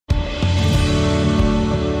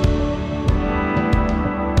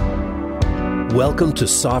Welcome to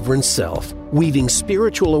Sovereign Self, weaving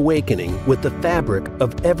spiritual awakening with the fabric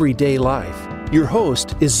of everyday life. Your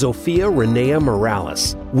host is Zofiarennea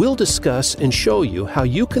Morales. We'll discuss and show you how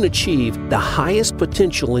you can achieve the highest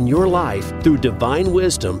potential in your life through divine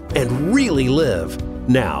wisdom and really live.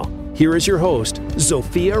 Now, here is your host,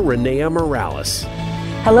 Zofiarennea Morales.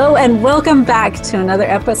 Hello and welcome back to another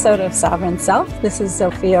episode of Sovereign Self. This is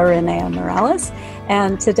Zofiarennea Morales,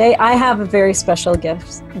 and today I have a very special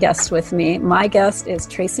guest with me. My guest is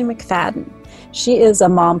Tracey McFadden. She is a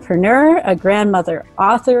mompreneur, a grandmother,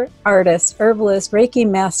 author, artist, herbalist, Reiki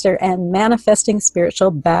master, and manifesting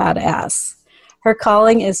spiritual badass. Her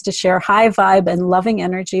calling is to share high vibe and loving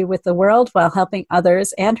energy with the world while helping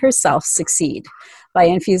others and herself succeed by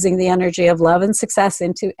infusing the energy of love and success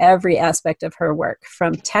into every aspect of her work,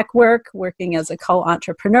 from tech work, working as a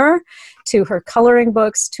co-entrepreneur, to her coloring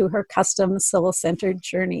books, to her custom soul-centered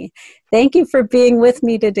journey. Thank you for being with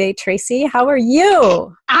me today, Tracey. How are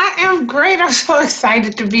you? I am great. I'm so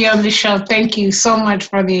excited to be on the show. Thank you so much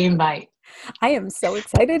for the invite. I am so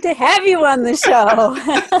excited to have you on the show.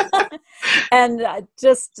 And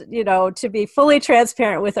just, to be fully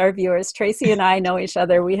transparent with our viewers, Tracey and I know each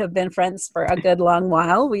other. We have been friends for a good long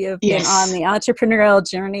while. We have been on the entrepreneurial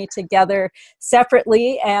journey together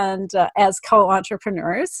separately and as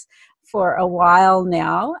co-entrepreneurs for a while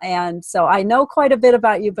now. And so I know quite a bit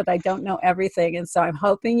about you, but I don't know everything. And so I'm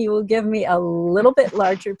hoping you will give me a little bit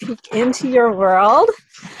larger peek into your world.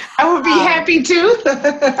 I would be happy to.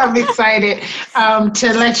 I'm excited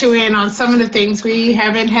to let you in on some of the things we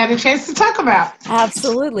haven't had a chance to talk about.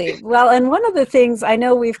 Absolutely. Well, and one of the things I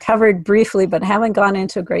know we've covered briefly, but haven't gone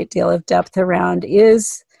into a great deal of depth around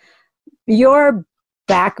is your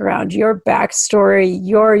background, your backstory,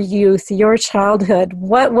 your youth, your childhood.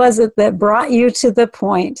 What was it that brought you to the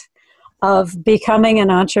point of becoming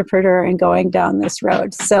an entrepreneur and going down this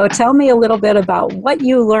road? So tell me a little bit about what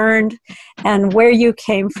you learned and where you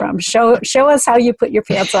came from. Show us how you put your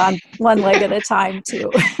pants on one leg at a time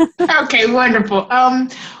too. Okay, wonderful.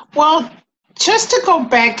 Well, just to go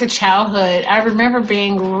back to childhood, I remember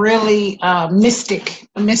being really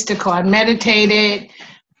mystical. I meditated.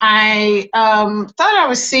 I thought I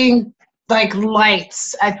was seeing like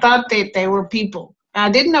lights. I thought that they were people. I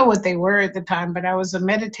didn't know what they were at the time, but I was a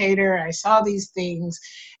meditator. I saw these things,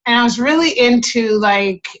 and I was really into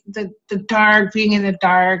like the dark, being in the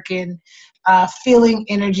dark, and feeling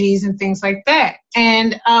energies and things like that.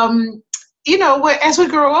 And as we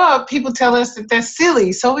grow up, people tell us that that's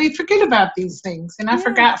silly, so we forget about these things. And I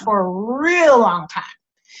forgot for a real long time.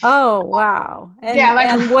 Oh, wow. And,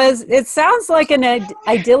 it sounds like an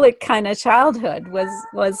idyllic kind of childhood.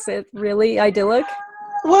 Was it really idyllic?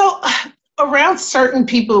 Well, around certain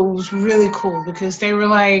people, it was really cool because they were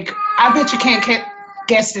like, I bet you can't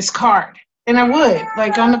guess this card. And I would,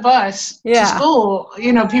 like on the bus to school,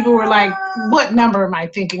 people were like, what number am I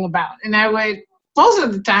thinking about? And I would, most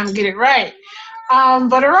of the time, get it right.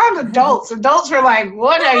 But around adults were like,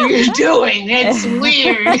 what are you doing? It's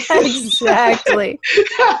weird. Exactly.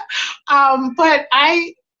 But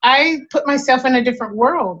I put myself in a different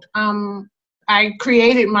world. I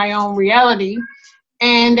created my own reality,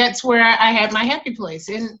 and that's where I had my happy place.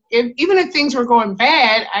 And even if things were going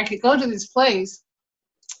bad, I could go to this place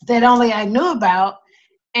that only I knew about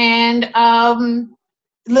and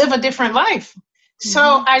live a different life.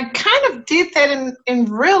 So I kind of did that in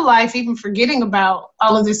real life, even forgetting about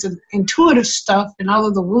all of this intuitive stuff and all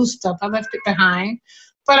of the woo stuff. I left it behind.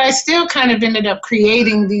 But I still kind of ended up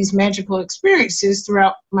creating these magical experiences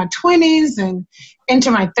throughout my 20s and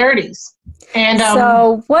into my 30s. And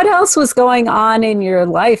so what else was going on in your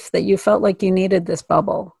life that you felt like you needed this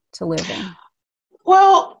bubble to live in?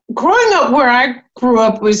 Well, growing up where I grew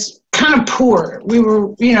up was kind of poor. We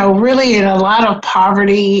were, really in a lot of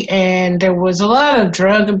poverty, and there was a lot of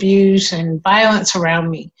drug abuse and violence around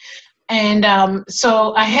me. And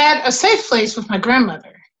so I had a safe place with my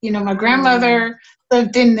grandmother. My grandmother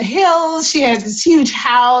lived in the hills. She had this huge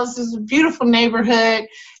house. It was a beautiful neighborhood.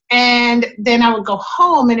 And then I would go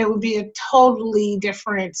home, and it would be a totally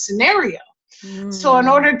different scenario. So in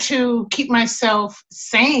order to keep myself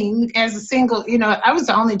sane as a single, I was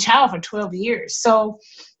the only child for 12 years. So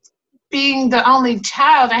being the only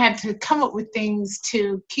child, I had to come up with things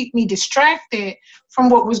to keep me distracted from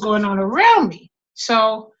what was going on around me.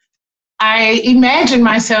 So I imagined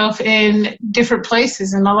myself in different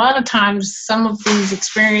places. And a lot of times, some of these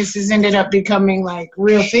experiences ended up becoming like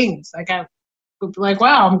real things. Like I would be like,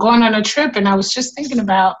 wow, I'm going on a trip. And I was just thinking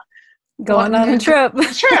about going on a trip.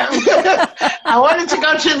 I wanted to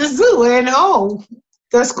go to the zoo, and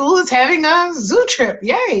the school is having a zoo trip.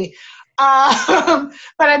 Yay.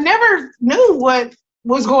 But I never knew what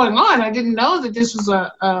was going on. I didn't know that this was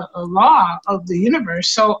a law of the universe.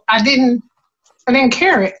 So I didn't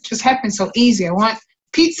care. It just happened so easy. I want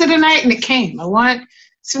pizza tonight, and it came. I want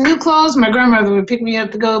some new clothes. My grandmother would pick me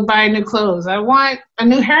up to go buy new clothes. I want a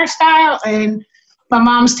new hairstyle, and my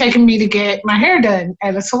mom's taking me to get my hair done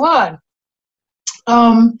at a salon.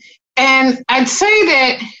 And I'd say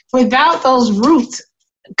that without those roots,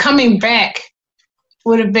 coming back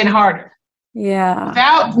would have been harder. Yeah.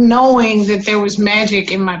 Without knowing that there was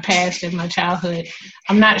magic in my past, in my childhood,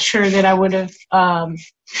 I'm not sure that I would have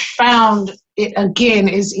found it again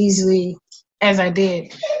as easily as I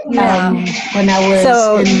did when I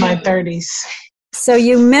was in my 30s. So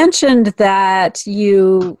you mentioned that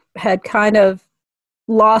you had kind of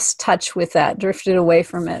lost touch with that, drifted away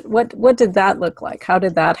from it. What did that look like? How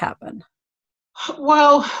did that happen?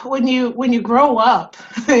 Well, when you grow up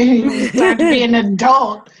and you start to be an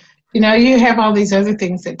adult, you have all these other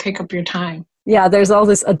things that take up your time. Yeah, there's all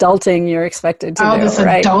this adulting you're expected to do, all this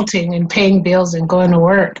right? Adulting and paying bills and going to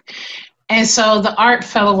work. And so the art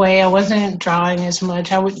fell away. I wasn't drawing as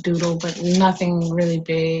much. I would doodle, but nothing really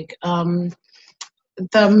big.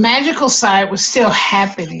 The magical side was still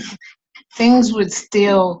happening. Things would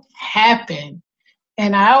still happen.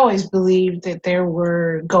 And I always believed that there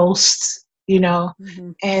were ghosts,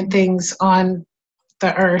 and things on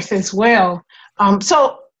the earth as well.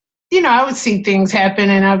 So, I would see things happen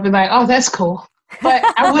and I'd be like, oh, that's cool. But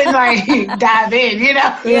I wouldn't dive in,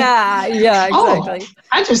 Yeah, exactly. Oh,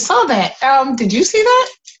 I just saw that. Did you see that?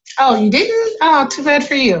 Oh, you didn't? Oh, too bad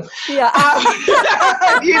for you. Yeah.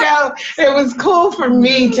 It was cool for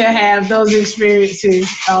me to have those experiences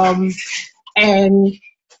and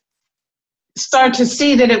start to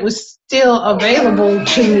see that it was still available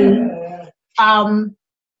to me,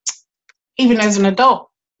 even as an adult.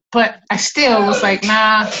 But I still was like,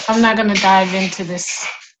 nah, I'm not going to dive into this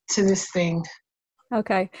thing.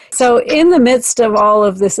 Okay. So in the midst of all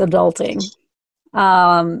of this adulting,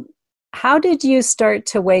 how did you start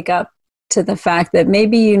to wake up to the fact that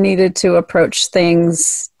maybe you needed to approach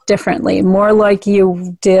things differently, more like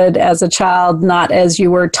you did as a child, not as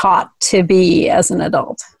you were taught to be as an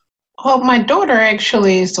adult? Well, my daughter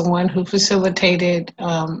actually is the one who facilitated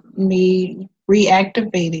me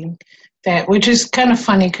reactivating that, which is kind of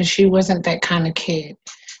funny because she wasn't that kind of kid.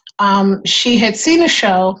 She had seen a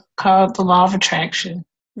show called The Law of Attraction,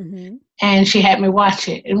 and she had me watch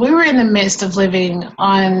it. And we were in the midst of living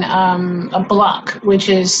on a block, which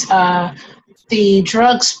is the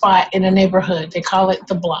drug spot in a neighborhood. They call it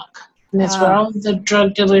the block. And it's where all the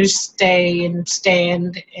drug dealers stay and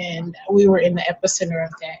stand, and we were in the epicenter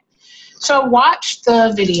of that. So I watched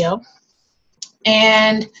the video,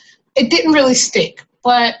 and it didn't really stick.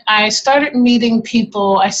 But I started meeting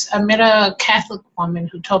people. I met a Catholic woman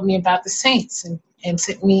who told me about the saints and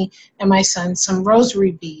sent me and my son some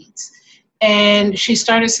rosary beads. And she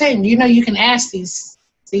started saying, you can ask these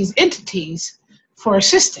entities for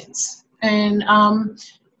assistance. And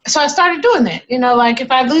so I started doing that. Like if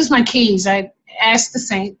I lose my keys, I ask the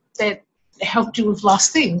saint that helped you with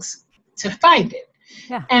lost things to find it.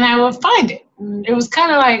 Yeah. And I would find it. And it was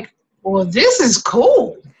kind of like, well, this is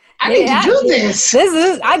cool. I need to do this.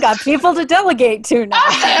 I got people to delegate to now.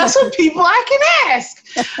 I have some people I can ask.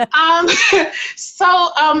 So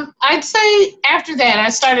I'd say after that, I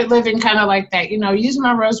started living kind of like that, using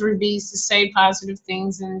my rosary beads to say positive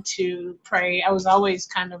things and to pray. I was always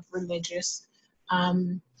kind of religious.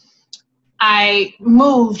 I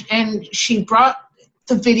moved and she brought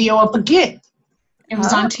the video up again. It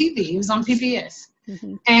was on TV. It was on PBS.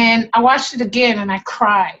 And I watched it again and I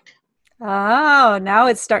cried. Oh, now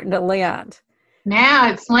it's starting to land.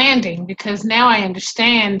 Now it's landing because now I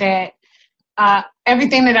understand that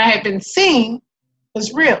everything that I had been seeing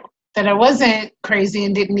was real, that I wasn't crazy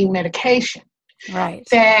and didn't need medication. Right.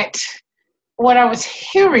 That what I was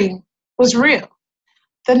hearing was real.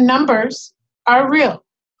 The numbers are real.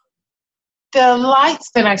 The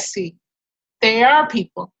lights that I see, they are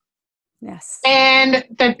people. Yes. And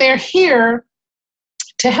that they're here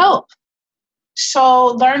to help.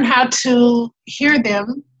 So learn how to hear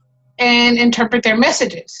them and interpret their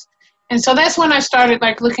messages. And so that's when I started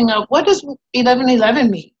looking up, what does 1111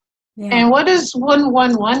 mean? Yeah. And what does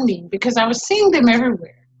 111 mean? Because I was seeing them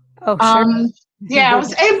everywhere. Oh, sure. I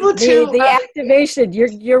was able to. The activation,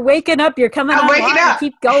 you're waking up, you're coming online. I'm waking up.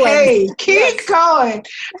 Keep going. Hey, keep going.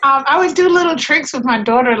 I would do little tricks with my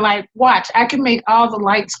daughter, like, watch, I can make all the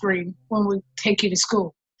lights green when we take you to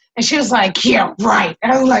school. And she was like, yeah, right.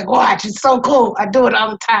 And I was like, watch, it's so cool. I do it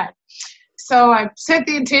all the time. So I set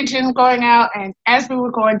the intention going out, and as we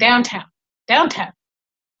were going downtown,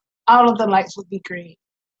 all of the lights would be green.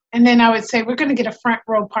 And then I would say, we're going to get a front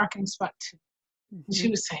row parking spot too. And she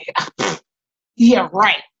was saying, yeah,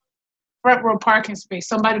 right. Front row parking space.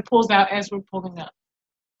 Somebody pulls out as we're pulling up.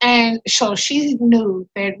 And so she knew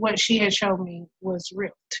that what she had shown me was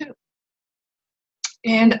real too.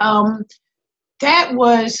 And that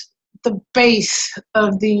was the base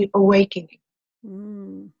of the awakening.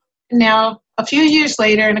 Now, a few years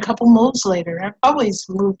later and a couple moves later, I've always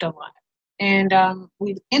moved a lot. And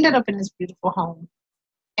we ended up in this beautiful home.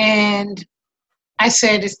 And I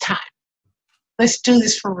said, it's time. Let's do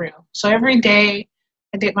this for real. So every day,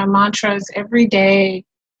 I did my mantras. Every day,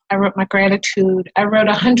 I wrote my gratitude. I wrote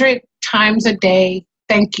 100 times a day,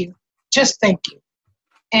 thank you. Just thank you.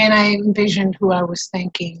 And I envisioned who I was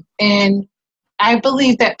thanking. And I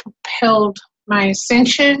believe that propelled my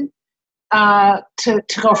ascension to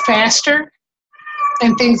go faster.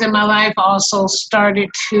 And things in my life also started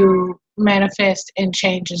to manifest and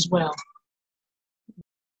change as well.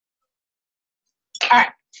 All right.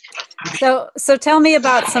 So tell me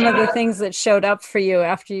about some of the things that showed up for you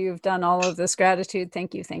after you've done all of this gratitude.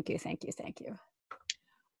 Thank you, thank you, thank you, thank you.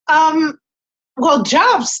 Well,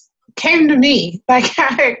 jobs came to me. Like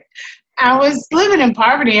I was living in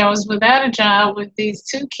poverty. I was without a job with these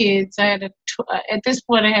two kids. I had at this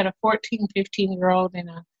point, I had a 14, 15-year-old and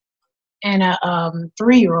a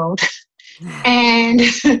 3-year-old. And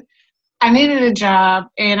I needed a job,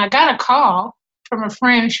 and I got a call from a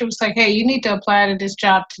friend. She was like, hey, you need to apply to this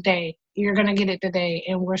job today. You're going to get it today,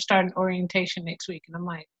 and we're starting orientation next week. And I'm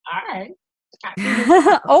like, all right.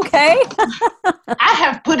 Okay. I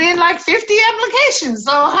have put in like 50 applications,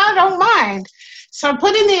 so I don't mind. So I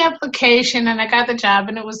put in the application, and I got the job,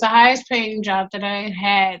 and it was the highest paying job that I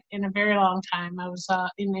had in a very long time. I was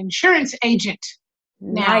an insurance agent.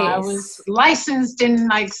 Nice. Now I was licensed in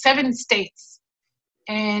like 7 states,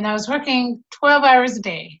 and I was working 12 hours a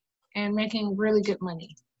day and making really good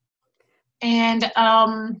money. And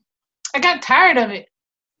I got tired of it.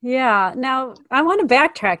 Yeah. Now I want to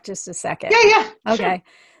backtrack just a second. Yeah. Okay.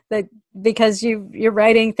 Because you're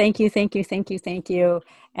writing, thank you, thank you, thank you, thank you.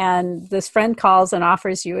 And this friend calls and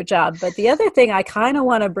offers you a job. But the other thing I kind of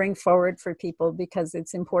want to bring forward for people because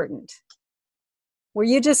it's important. Were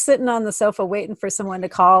you just sitting on the sofa waiting for someone to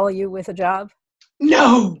call you with a job?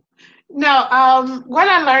 No. What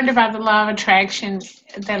I learned about the law of attraction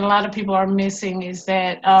that a lot of people are missing is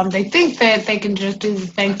that they think that they can just do the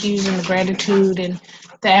thank yous and the gratitude and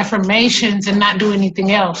the affirmations and not do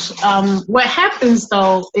anything else. What happens,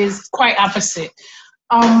 though, is quite opposite.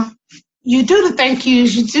 You do the thank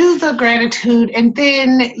yous, you do the gratitude, and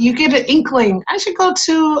then you get an inkling. I should go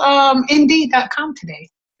to Indeed.com today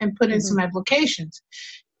and put in some applications.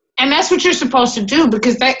 And that's what you're supposed to do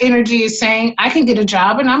because that energy is saying, I can get a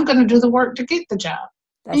job and I'm going to do the work to get the job.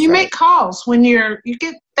 That's and you right. make calls when you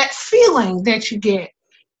get that feeling that you get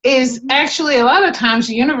is actually a lot of times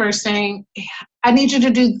the universe saying, I need you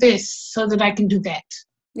to do this so that I can do that.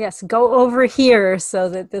 Yes, go over here so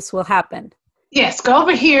that this will happen. Yes, go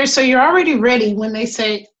over here so you're already ready when they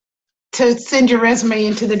say to send your resume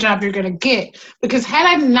into the job you're going to get. Because had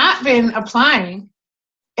I not been applying,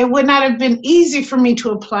 it would not have been easy for me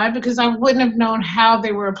to apply because I wouldn't have known how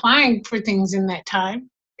they were applying for things in that time.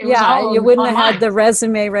 You wouldn't have had the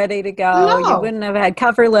resume ready to go. No. You wouldn't have had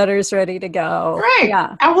cover letters ready to go. Right.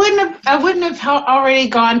 Yeah. I wouldn't have already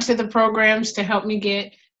gone to the programs to help me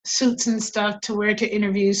get suits and stuff to wear to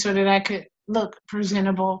interviews so that I could look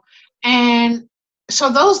presentable. And so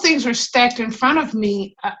those things were stacked in front of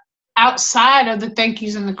me outside of the thank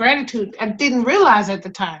yous and the gratitude. I didn't realize at the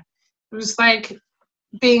time. It was like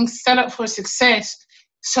being set up for success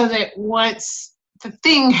so that once the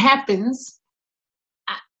thing happens,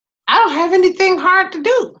 I don't have anything hard to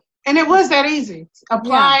do. And it was that easy.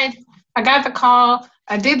 Applied, yeah. I got the call.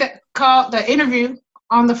 I did the interview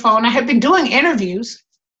on the phone. I had been doing interviews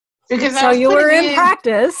because so you were in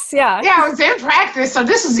practice. Yeah. Yeah, I was in practice. So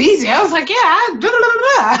this was easy. I was like,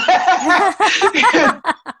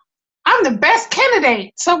 I'm the best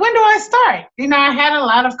candidate. So when do I start? I had a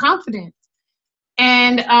lot of confidence.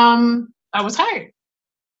 And I was hired.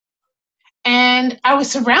 And I was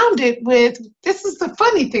surrounded with, this is the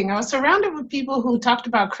funny thing, I was surrounded with people who talked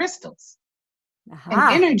about crystals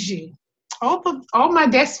and energy. All my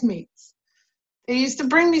desk mates. They used to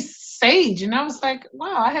bring me sage. And I was like,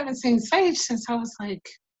 wow, I haven't seen sage since I was like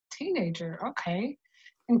a teenager. Okay.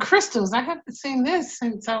 And crystals, I haven't seen this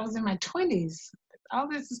since I was in my 20s. All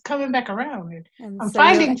this is coming back around. And I'm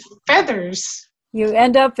finding feathers. You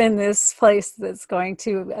end up in this place that's going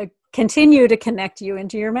to continue to connect you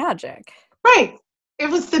into your magic. Right. It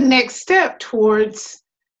was the next step towards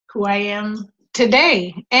who I am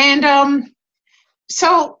today. And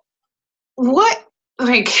so what,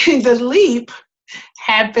 the leap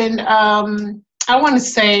happened, I I want to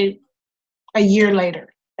say a year later.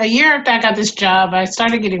 A year after I got this job, I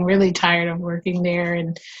started getting really tired of working there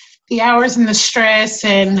and the hours and the stress.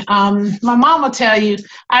 And my mom will tell you,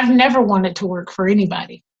 I've never wanted to work for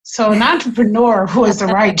anybody. So an entrepreneur was the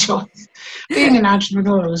right choice. Being an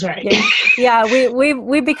entrepreneur was right. Yeah,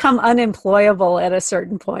 we become unemployable at a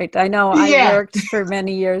certain point. I know I worked for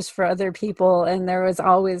many years for other people, and there was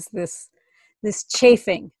always this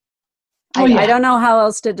chafing. I don't know how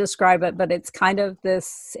else to describe it, but it's kind of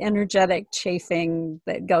this energetic chafing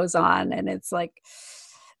that goes on, and it's like,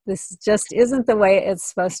 this just isn't the way it's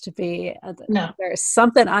supposed to be. No. There's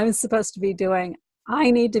something I'm supposed to be doing.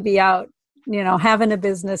 I need to be out, having a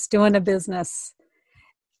business, doing a business.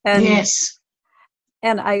 And, yes.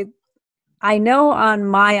 And I know on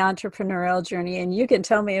my entrepreneurial journey, and you can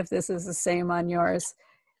tell me if this is the same on yours,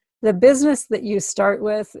 the business that you start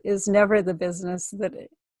with is never the business that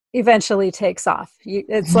eventually takes off.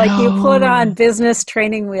 It's like you put on business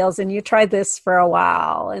training wheels and you try this for a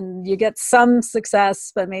while and you get some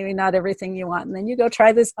success, but maybe not everything you want. And then you go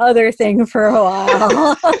try this other thing for a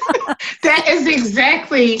while. That is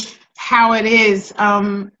exactly how it is.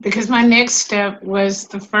 Because my next step was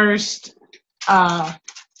the first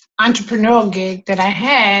entrepreneurial gig that I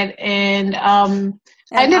had. And I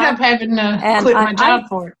ended up having to quit my job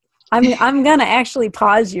for it. I'm going to actually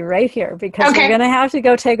pause you right here because we're going to have to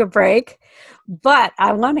go take a break. But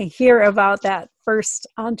I want to hear about that first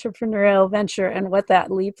entrepreneurial venture and what that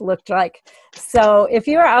leap looked like. So if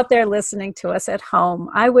you're out there listening to us at home,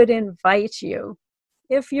 I would invite you,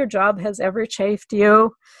 if your job has ever chafed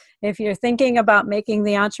you, if you're thinking about making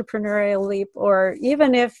the entrepreneurial leap, or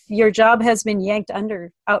even if your job has been yanked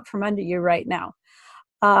out from under you right now,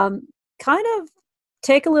 kind of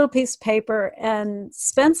take a little piece of paper and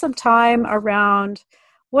spend some time around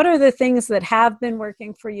what are the things that have been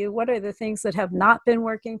working for you? What are the things that have not been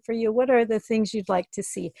working for you? What are the things you'd like to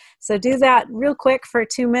see? So do that real quick for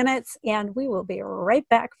 2 minutes, and we will be right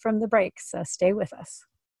back from the break. So stay with us.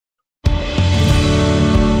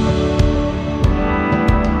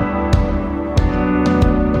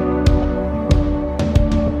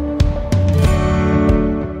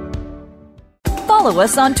 Follow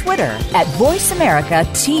us on Twitter at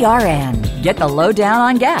VoiceAmericaTRN. Get the lowdown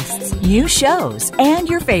on guests, new shows, and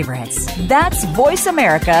your favorites. That's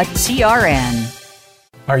VoiceAmericaTRN.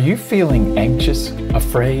 Are you feeling anxious,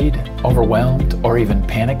 afraid, overwhelmed, or even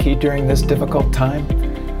panicky during this difficult time?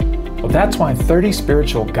 Well, that's why 30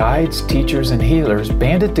 spiritual guides, teachers, and healers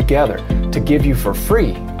banded together to give you for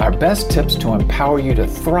free our best tips to empower you to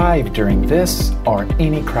thrive during this or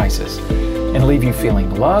any crisis and leave you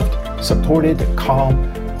feeling loved, supported, calm,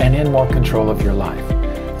 and in more control of your life.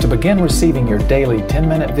 To begin receiving your daily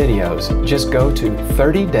 10-minute videos, just go to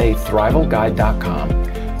 30daythrivalguide.com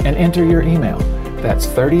and enter your email. That's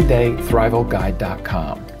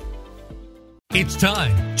 30daythrivalguide.com. It's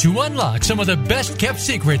time to unlock some of the best-kept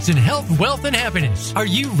secrets in health, wealth, and happiness. Are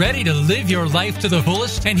you ready to live your life to the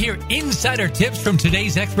fullest and hear insider tips from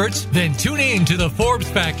today's experts? Then tune in to The Forbes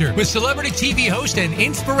Factor with celebrity TV host and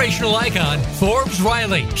inspirational icon, Forbes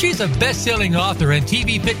Riley. She's a best-selling author and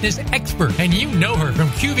TV fitness expert, and you know her from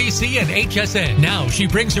QVC and HSN. Now she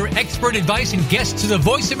brings her expert advice and guests to the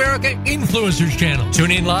Voice America Influencers channel.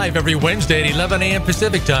 Tune in live every Wednesday at 11 a.m.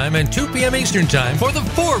 Pacific Time and 2 p.m. Eastern Time for The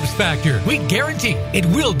Forbes Factor. We guarantee it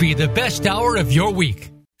will be the best hour of your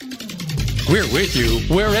week. We're with you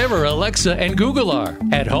wherever Alexa and Google are.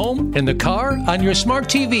 At home, in the car, on your smart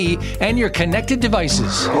TV, and your connected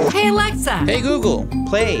devices. Hey, Alexa. Hey, Google.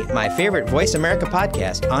 Play my favorite Voice America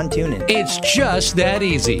podcast on TuneIn. It's just that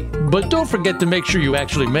easy. But don't forget to make sure you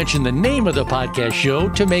actually mention the name of the podcast show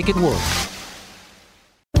to make it work.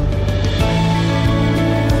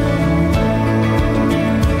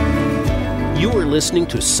 You are listening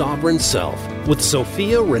to Sovereign Self with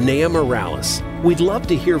Zofiarennea Morales. We'd love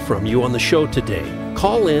to hear from you on the show today.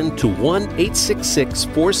 Call in to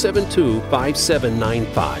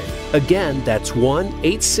 1-866-472-5795. Again, that's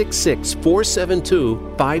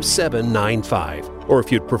 1-866-472-5795. Or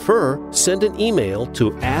if you'd prefer, send an email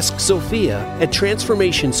to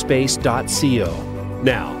asksophia@transformationspace.co.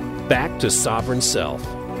 Now, back to Sovereign Self.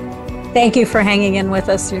 Thank you for hanging in with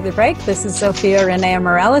us through the break. This is Zofiarennea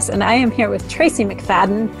Morales, and I am here with Tracey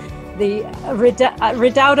McFadden, the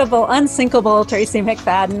redoubtable, unsinkable Tracey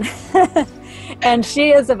McFadden. And she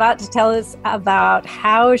is about to tell us about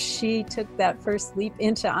how she took that first leap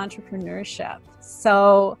into entrepreneurship.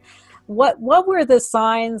 So what were the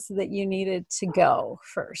signs that you needed to go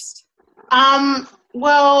first?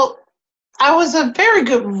 Well, I was a very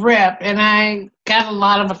good rep, and I got a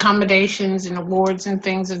lot of accommodations and awards and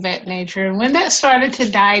things of that nature. And when that started to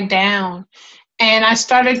die down, and I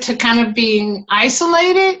started to kind of being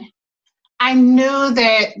isolated, I knew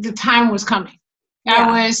that the time was coming. Yeah.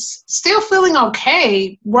 I was still feeling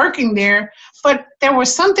okay working there, but there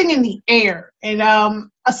was something in the air. And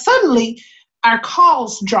suddenly our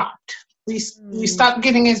calls dropped. We stopped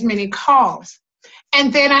getting as many calls.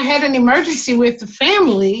 And then I had an emergency with the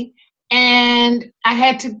family, and I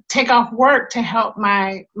had to take off work to help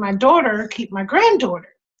my daughter keep my granddaughter.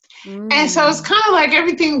 And so it's kind of like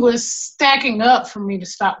everything was stacking up for me to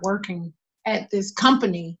stop working at this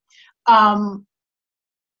company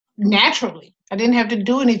naturally. I didn't have to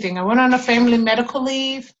do anything. I went on a family medical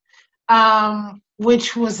leave,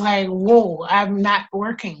 which was like, whoa, I'm not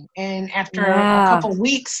working. And after a couple of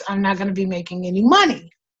weeks, I'm not going to be making any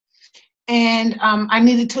money. And I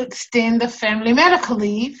needed to extend the family medical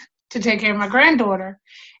leave to take care of my granddaughter.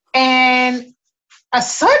 And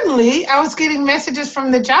suddenly, I was getting messages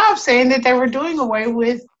from the job saying that they were doing away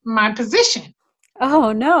with my position.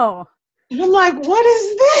 Oh, no. And I'm like, what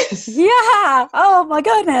is this? Yeah. Oh, my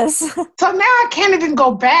goodness. So now I can't even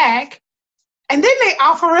go back. And then they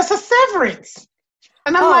offer us a severance.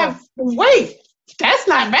 And I'm like, wait, that's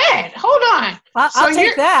not bad. Hold on. I'll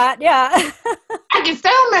take that. Yeah. I can stay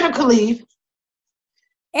on medical leave.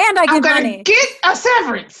 And I get money. I'm going to get a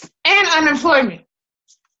severance and unemployment.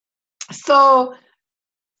 So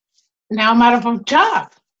now I'm out of a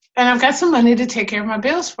job, and I've got some money to take care of my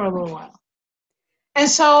bills for a little while. And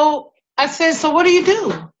so I said, so what do you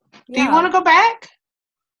do? Do you want to go back?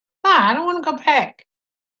 Nah, I don't want to go back.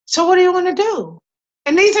 So what do you want to do?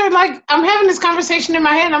 And these are like, I'm having this conversation in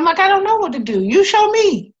my head. I'm like, I don't know what to do. You show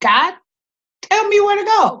me, God. Tell me where to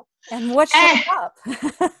go. And what showed up?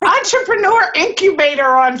 Entrepreneur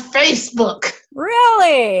Incubator on Facebook.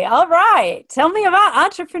 Really? All right. Tell me about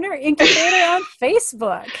Entrepreneur Incubator on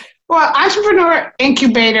Facebook. Well, Entrepreneur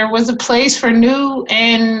Incubator was a place for new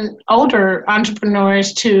and older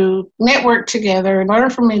entrepreneurs to network together, learn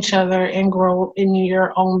from each other, and grow in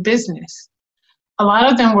your own business. A lot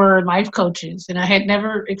of them were life coaches, and I had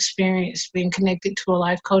never experienced being connected to a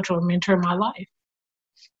life coach or mentor in my life.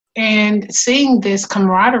 And seeing this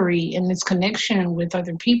camaraderie and this connection with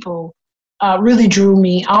other people really drew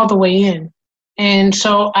me all the way in. And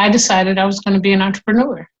so I decided I was going to be an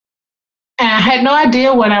entrepreneur. And I had no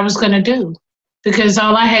idea what I was going to do, because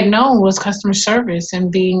all I had known was customer service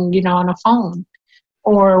and being, on a phone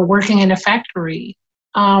or working in a factory.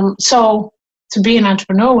 So to be an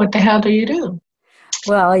entrepreneur, what the hell do you do?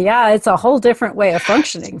 Well, yeah, it's a whole different way of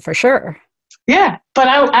functioning for sure. Yeah, but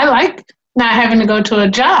I like not having to go to a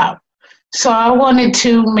job. So I wanted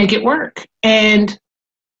to make it work. And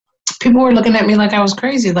people were looking at me like I was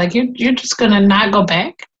crazy. Like, you're just going to not go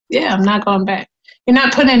back? Yeah, I'm not going back. You're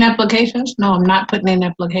not putting in applications? No, I'm not putting in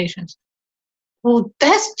applications. Well,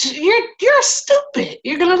 you're stupid.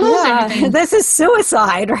 You're going to lose everything. This is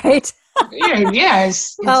suicide, right?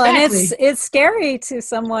 Yes. Well, exactly. And it's scary to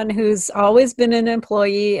someone who's always been an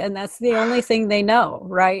employee, and that's the only thing they know,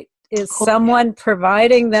 right? Is someone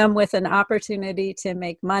providing them with an opportunity to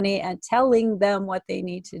make money and telling them what they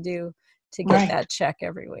need to do to get that check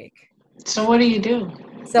every week. So what do you do?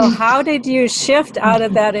 So how did you shift out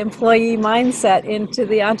of that employee mindset into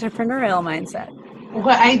the entrepreneurial mindset?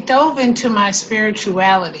 Well, I dove into my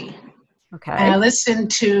spirituality. Okay. And I listened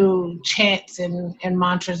to chants and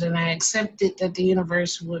mantras, and I accepted that the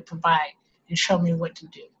universe would provide and show me what to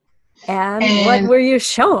do. And what were you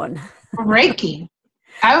shown? Reiki.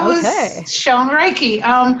 I was shown Reiki.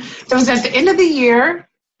 It was at the end of the year,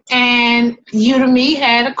 and Udemy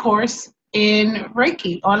had a course in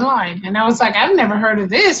Reiki online. And I was like, I've never heard of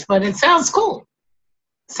this, but it sounds cool.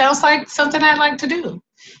 Sounds like something I'd like to do.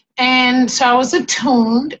 And so I was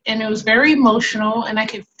attuned, and it was very emotional, and I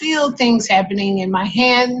could feel things happening in my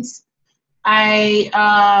hands. I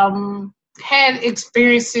had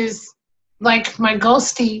experiences like my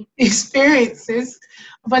ghosty experiences,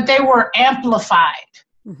 but they were amplified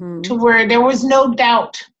to where there was no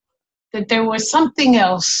doubt that there was something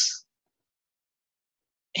else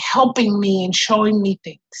helping me and showing me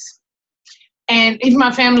things. And even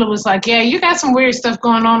my family was like, yeah, you got some weird stuff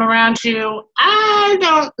going on around you. I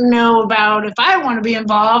don't know about if I want to be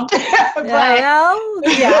involved.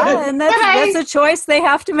 And that's a choice they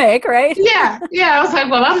have to make, right? Yeah. I was like,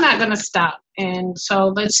 well, I'm not going to stop. And so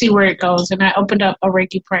let's see where it goes. And I opened up a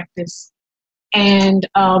Reiki practice. And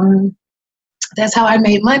that's how I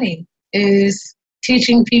made money, is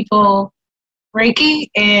teaching people Reiki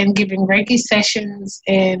and giving Reiki sessions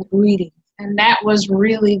and reading. And that was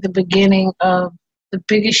really the beginning of the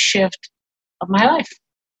biggest shift of my life.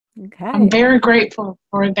 Okay. I'm very grateful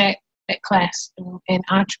for that class and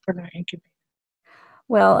Entrepreneur Incubator.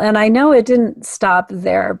 Well, and I know it didn't stop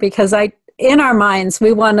there, because in our minds,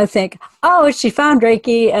 we want to think, oh, she found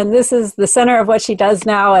Reiki and this is the center of what she does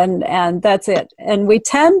now, and that's it. And we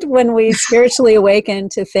tend, when we spiritually awaken,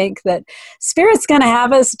 to think that Spirit's going to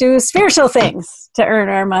have us do spiritual things to earn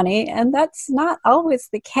our money, and that's not always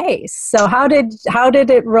the case. So how did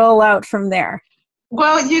it roll out from there?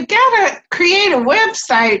 Well, you gotta create a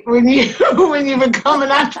website when you become an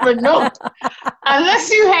entrepreneur. Unless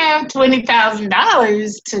you have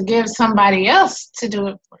 $20,000 to give somebody else to do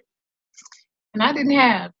it for you. And I didn't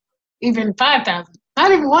have even 5,000,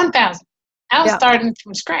 not even 1,000. I was starting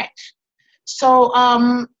from scratch. So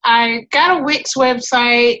I got a Wix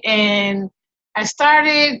website, and I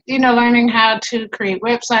started, learning how to create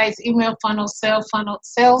websites, email funnels, sales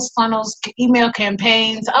funnels, email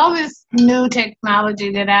campaigns, all this new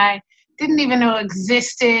technology that I didn't even know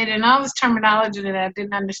existed, and all this terminology that I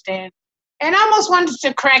didn't understand. And I almost wanted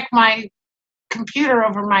to crack my computer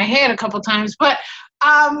over my head a couple times, but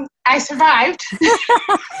I survived.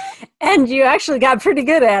 And you actually got pretty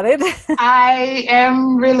good at it. I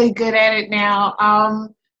am really good at it now.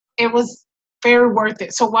 It was very worth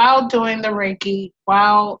it. So while doing the Reiki,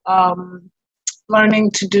 while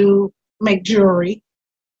learning to make jewelry,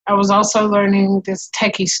 I was also learning this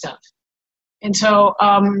techie stuff. And so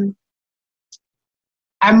I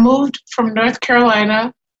moved from North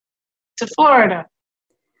Carolina to Florida.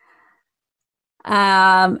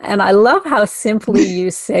 And I love how simply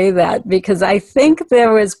you say that, because I think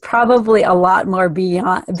there was probably a lot more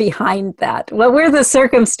behind that. What were the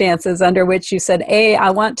circumstances under which you said, A,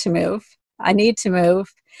 I want to move, I need to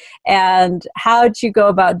move, and how'd you go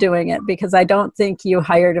about doing it? Because I don't think you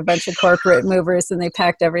hired a bunch of corporate movers and they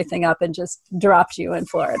packed everything up and just dropped you in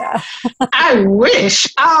Florida. I wish.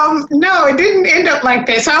 No, it didn't end up like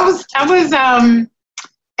this. I was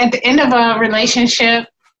at the end of a relationship.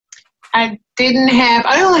 I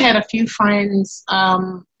only had a few friends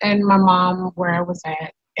and my mom where I was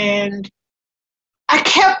at. And I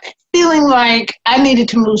kept feeling like I needed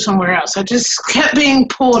to move somewhere else. I just kept being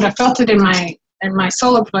pulled. I felt it in my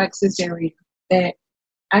solar plexus area that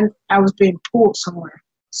I was being pulled somewhere.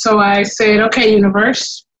 So I said, okay,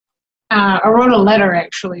 universe. I wrote a letter,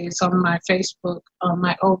 actually. It's on my Facebook, on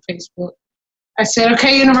my old Facebook. I said,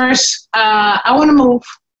 okay, universe, I want to move.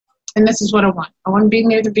 And this is what I want. I want to be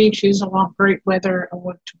near the beaches. I want great weather. I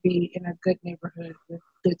want to be in a good neighborhood with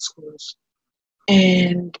good schools.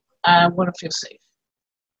 And I want to feel safe.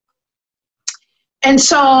 And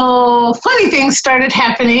so funny things started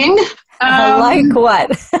happening. Like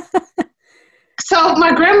what? So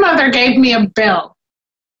my grandmother gave me a bell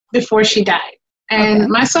before she died. And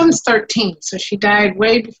my son's 13, so she died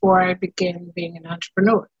way before I began being an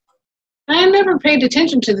entrepreneur. And I never paid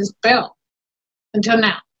attention to this bell until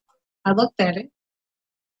now. I looked at it,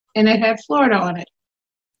 and it had Florida on it.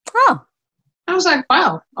 Oh. I was like,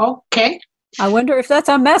 wow, okay. I wonder if that's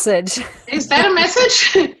a message. Is that a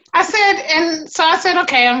message? I said,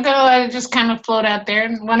 okay, I'm going to let it just kind of float out there.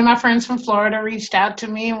 And one of my friends from Florida reached out to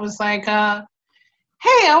me and was like, hey,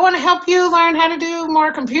 I want to help you learn how to do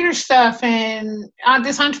more computer stuff and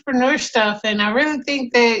this entrepreneur stuff. And I really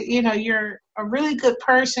think that, you're a really good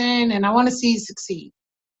person, and I want to see you succeed.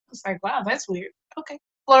 I was like, wow, that's weird. Okay.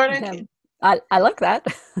 Florida. I like that.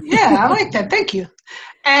 Yeah, I like that. Thank you.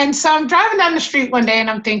 And so I'm driving down the street one day and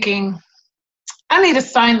I'm thinking, I need a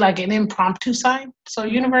sign, like an impromptu sign. So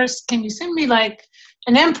universe, can you send me like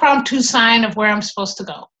an impromptu sign of where I'm supposed to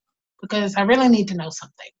go? Because I really need to know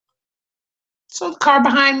something. So the car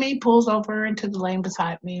behind me pulls over into the lane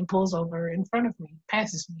beside me and pulls over in front of me,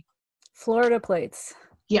 passes me. Florida plates.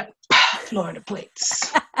 Yep, Florida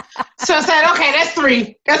plates. So I said, okay, that's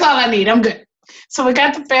 3. That's all I need. I'm good. So we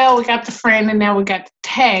got the bell, we got the friend, and now we got the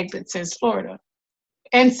tag that says Florida.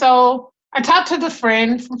 And so I talked to the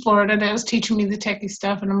friend from Florida that was teaching me the techie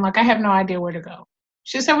stuff, and I'm like, I have no idea where to go.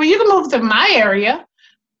 She said, well, you can move to my area.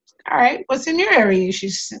 All right, what's in your area? She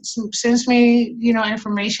sends me,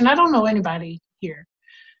 information. I don't know anybody here.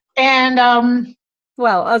 And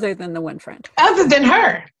well, other than the one friend. Other than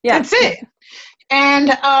her. Yeah. That's it.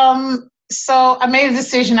 And so I made a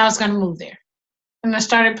decision I was going to move there. And I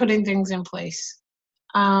started putting things in place.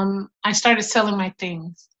 I started selling my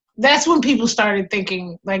things. That's when people started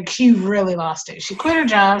thinking, like, she really lost it. She quit her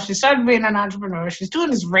job. She started being an entrepreneur. She's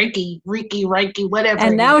doing this Reiki, whatever.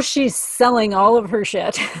 And now she's selling all of her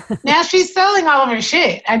shit. Now she's selling all of her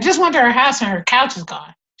shit. I just went to her house and her couch is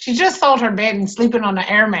gone. She just sold her bed and sleeping on an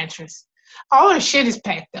air mattress. All her shit is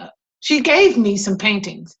packed up. She gave me some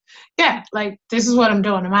paintings. Yeah, like, this is what I'm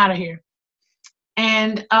doing. I'm out of here.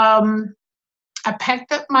 And I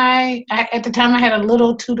packed up at the time I had a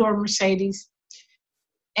little 2-door Mercedes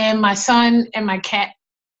and my son and my cat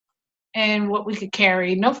and what we could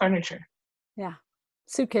carry, no furniture. Yeah.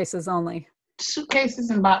 Suitcases only. Suitcases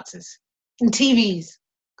and boxes and TVs,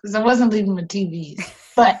 because I wasn't leaving my TVs.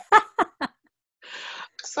 But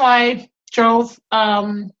so I drove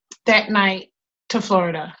that night to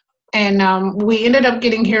Florida, and we ended up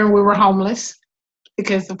getting here and we were homeless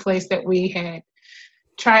because the place that we had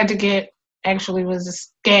tried to get actually was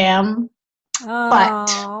a scam.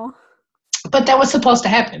 Oh. But that was supposed to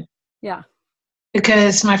happen. Yeah.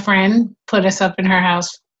 Because my friend put us up in her house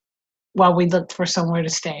while we looked for somewhere to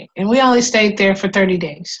stay. And we only stayed there for 30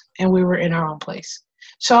 days and we were in our own place.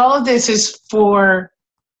 So all of this is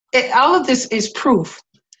proof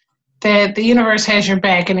that the universe has your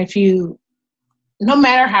back. And no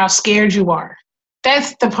matter how scared you are,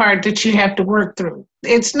 that's the part that you have to work through.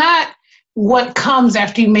 It's not what comes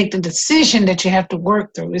after you make the decision that you have to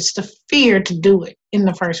work through. It's the fear to do it in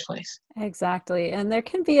the first place. Exactly. And there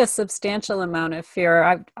can be a substantial amount of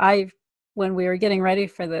fear. When we were getting ready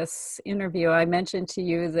for this interview, I mentioned to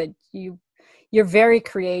you that you're very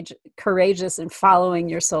courageous in following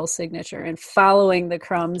your soul signature and following the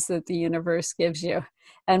crumbs that the universe gives you.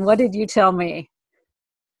 And what did you tell me?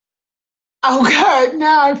 Oh God,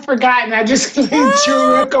 now I've forgotten. I just gave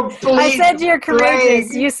you a complete. I said you're courageous.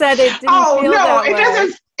 break. You said it didn't feel that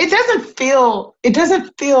way. It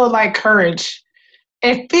doesn't feel like courage.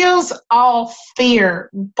 It feels all fear,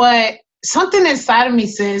 but something inside of me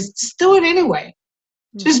says, just do it anyway.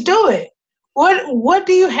 Mm-hmm. Just do it. What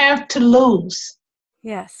do you have to lose?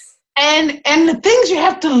 Yes. And the things you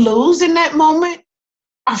have to lose in that moment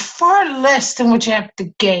are far less than what you have to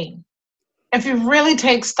gain. If you really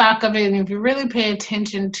take stock of it and if you really pay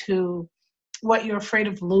attention to what you're afraid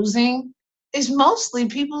of losing, is mostly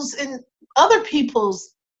other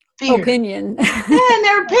people's fear. Opinion. Yeah,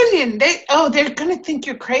 their opinion. They're going to think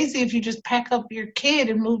you're crazy if you just pack up your kid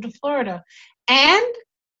and move to Florida. And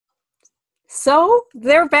so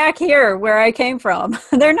they're back here where I came from.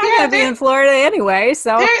 They're not going to be in Florida anyway.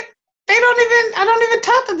 So I don't even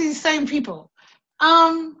talk to these same people.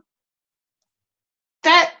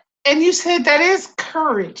 And you said that is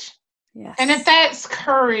courage. Yes. And if that's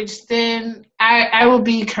courage, then I will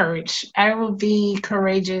be courage. I will be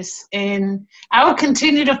courageous. And I will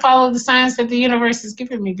continue to follow the signs that the universe has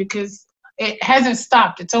given me because it hasn't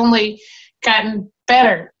stopped. It's only gotten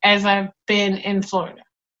better as I've been in Florida.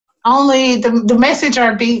 Only the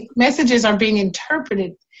messages are being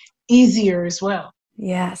interpreted easier as well.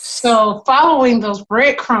 Yes. So following those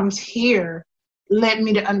breadcrumbs here led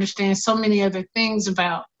me to understand so many other things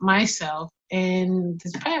about myself and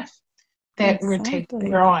this path that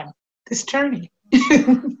we're on this journey.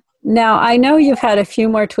 Now, I know you've had a few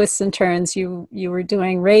more twists and turns. You were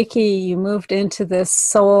doing Reiki, you moved into this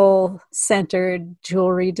soul-centered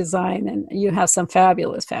jewelry design, and you have some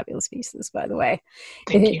fabulous, fabulous pieces, by the way.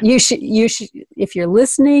 Thank you. You should, if you're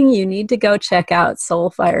listening, you need to go check out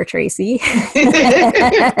Soulfire Tracey.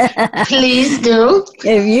 Please do.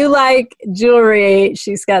 If you like jewelry,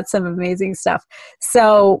 she's got some amazing stuff.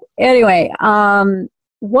 So anyway,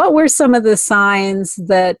 what were some of the signs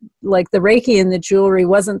that, like the Reiki and the jewelry,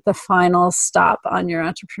 wasn't the final stop on your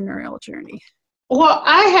entrepreneurial journey? Well,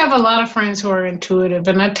 I have a lot of friends who are intuitive,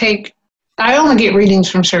 and I only get readings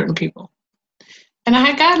from certain people. And I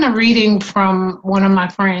had gotten a reading from one of my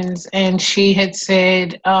friends, and she had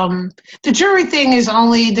said, the jewelry thing is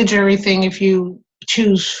only the jewelry thing if you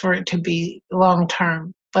choose for it to be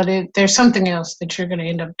long-term, but there's something else that you're going to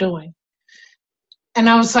end up doing. And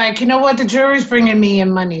I was like, you know what? The jewelry's bringing me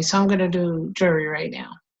in money, so I'm going to do jewelry right now.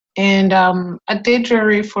 And I did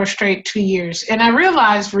jewelry for straight 2 years. And I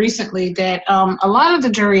realized recently that a lot of the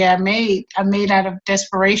jewelry I made out of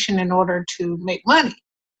desperation in order to make money.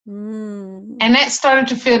 Mm. And that started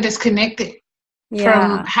to feel disconnected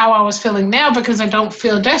from how I was feeling now because I don't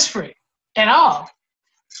feel desperate at all.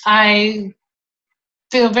 I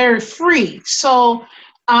feel very free. So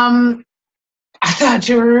I thought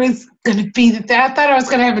jewelry was going to be I thought I was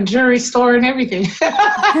going to have a jewelry store and everything.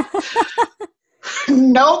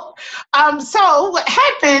 Nope. So what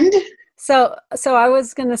happened? So I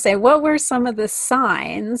was going to say, what were some of the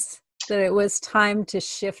signs that it was time to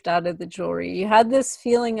shift out of the jewelry? You had this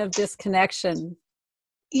feeling of disconnection.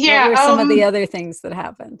 Yeah. What were some of the other things that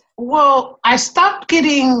happened? Well, I stopped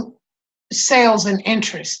getting sales and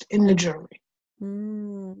interest in the jewelry.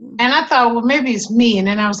 Mm. And I thought, well, maybe it's me. And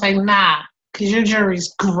then I was like, nah. Because your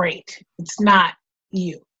jewelry's great. It's not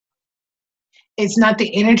you. It's not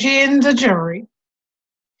the energy in the jewelry.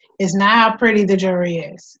 It's not how pretty the jewelry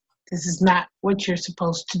is. This is not what you're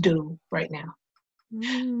supposed to do right now.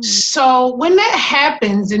 Mm. So when that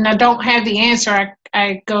happens and I don't have the answer,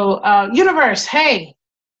 I go, universe, hey,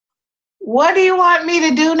 what do you want me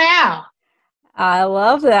to do now? I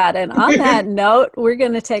love that. And on that note, we're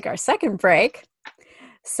going to take our second break.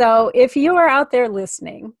 So if you are out there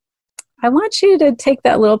listening, I want you to take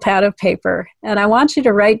that little pad of paper and I want you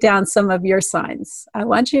to write down some of your signs. I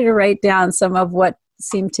want you to write down some of what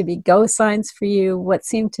seem to be go signs for you, what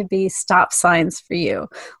seem to be stop signs for you.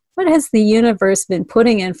 What has the universe been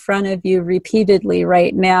putting in front of you repeatedly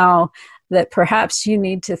right now that perhaps you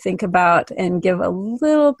need to think about and give a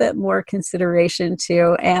little bit more consideration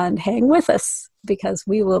to, and hang with us because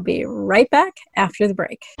we will be right back after the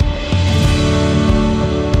break.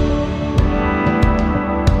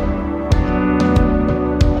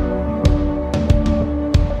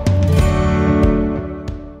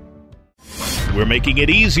 We're making it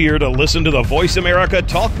easier to listen to the Voice America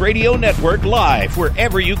Talk Radio Network live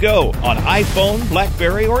wherever you go on iPhone,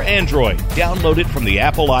 BlackBerry, or Android. Download it from the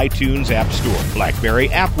Apple iTunes App Store, BlackBerry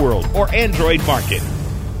App World, or Android Market.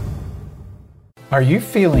 Are you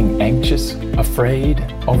feeling anxious, afraid,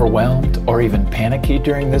 overwhelmed, or even panicky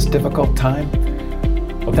during this difficult time?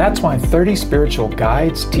 Well, that's why 30 spiritual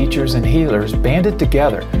guides, teachers, and healers banded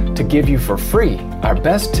together to give you for free our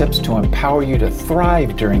best tips to empower you to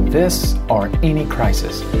thrive during this or any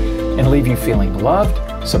crisis and leave you feeling loved,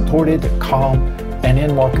 supported, calm, and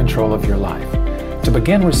in more control of your life. To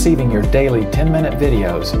begin receiving your daily 10-minute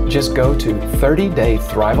videos, just go to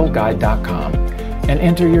 30daythrivalguide.com and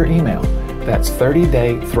enter your email. That's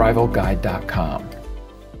 30daythrivalguide.com.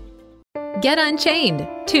 Get Unchained.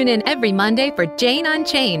 Tune in every Monday for Jane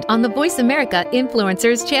Unchained on the Voice America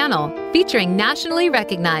Influencers channel, featuring nationally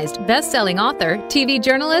recognized best-selling author, TV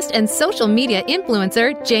journalist, and social media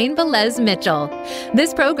influencer Jane Velez Mitchell.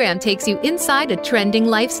 This program takes you inside a trending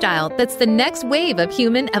lifestyle that's the next wave of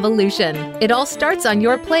human evolution. It all starts on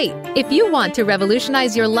your plate. If you want to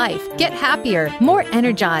revolutionize your life, get happier, more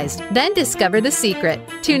energized, then discover the secret.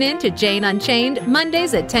 Tune in to Jane Unchained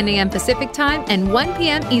Mondays at 10 a.m. Pacific Time and 1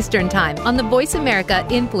 p.m. Eastern Time on the Voice America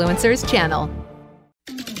Influencers channel.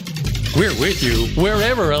 We're with you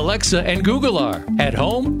wherever Alexa and Google are. At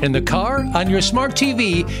home, in the car, on your smart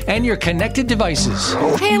TV, and your connected devices.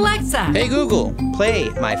 Hey, Alexa. Hey, Google, play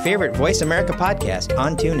my favorite Voice America podcast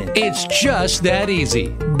on TuneIn. It's just that easy.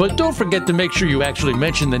 But don't forget to make sure you actually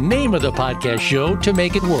mention the name of the podcast show to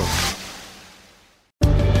make it work.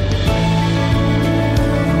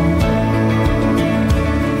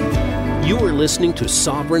 You are listening to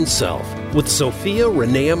Sovereign Self with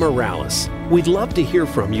Zofiarennea Morales. We'd love to hear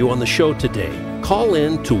from you on the show today. Call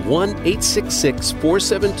in to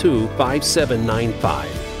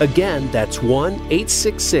 1-866-472-5795. Again, that's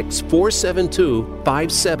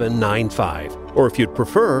 1-866-472-5795. Or if you'd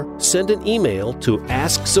prefer, send an email to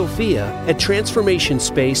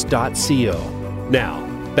asksophia@transformationspace.co. Now,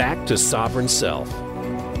 back to Sovereign Self.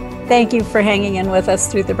 Thank you for hanging in with us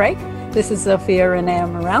through the break. This is Zofiarennea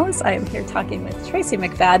Morales. I am here talking with Tracey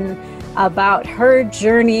McFadden about her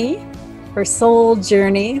journey, her soul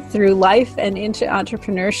journey through life and into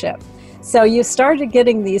entrepreneurship. So you started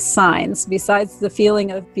getting these signs, besides the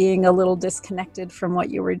feeling of being a little disconnected from what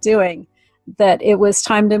you were doing, that it was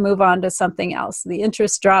time to move on to something else. The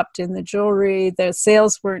interest dropped in the jewelry, the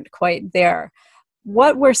sales weren't quite there.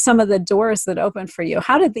 What were some of the doors that opened for you?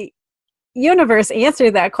 How did the universe answer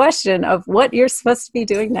that question of what you're supposed to be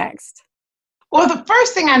doing next? Well, the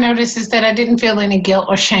first thing I noticed is that I didn't feel any guilt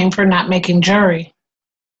or shame for not making jewelry.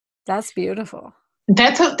 That's beautiful.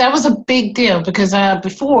 That was a big deal because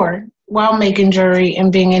before, while making jewelry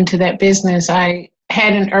and being into that business, I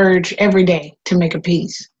had an urge every day to make a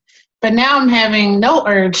piece. But now I'm having no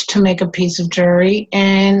urge to make a piece of jewelry,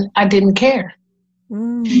 and I didn't care.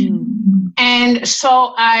 And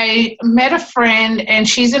so I met a friend, and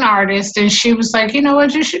she's an artist, and she was like, you know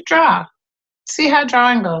what, you should draw. See how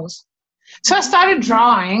drawing goes. So I started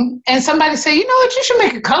drawing, and somebody said, you know what, you should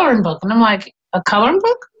make a coloring book. And I'm like, a coloring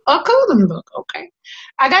book? A coloring book, okay.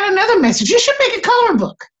 I got another message, you should make a coloring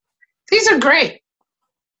book. These are great.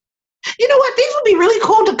 You know what, these would be really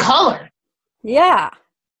cool to color. Yeah.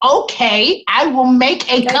 Okay, I will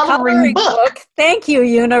make a coloring book. Thank you,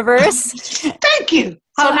 universe. Thank you.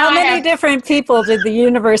 So how many different people did the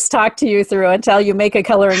universe talk to you through until you make a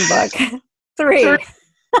coloring book? 3.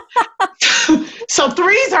 So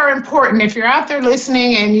 3s are important. If you're out there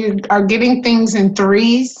listening and you are getting things in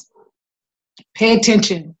 3s, pay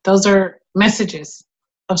attention. Those are messages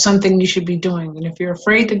of something you should be doing. And if you're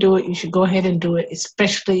afraid to do it, you should go ahead and do it,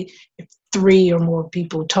 especially if 3 or more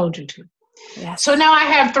people told you to. Yes. So now I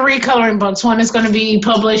have 3 coloring books. One is going to be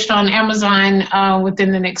published on Amazon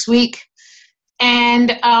within the next week.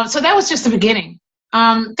 And so that was just the beginning.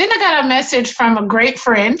 Then I got a message from a great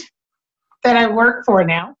friend that I work for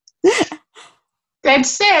now that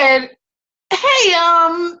said, hey,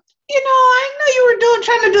 I know you were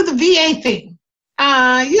trying to do the VA thing.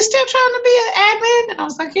 You still trying to be an admin? And I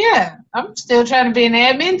was like, yeah, I'm still trying to be an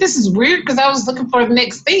admin. This is weird because I was looking for the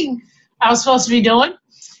next thing I was supposed to be doing.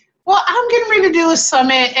 Well, I'm getting ready to do a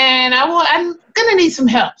summit, and I'm going to need some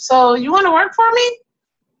help. So you want to work for me?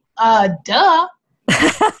 Duh.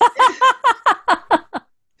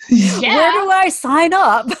 Yeah. Where do I sign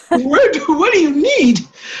up? What do you need?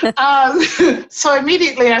 So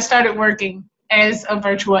immediately I started working as a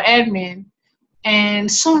virtual admin,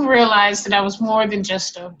 and soon realized that I was more than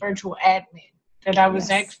just a virtual admin, that I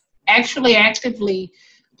was actually actively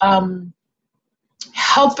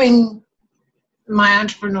helping my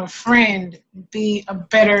entrepreneur friend be a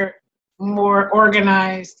better, more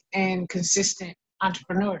organized and consistent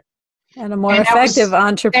entrepreneur. And a more effective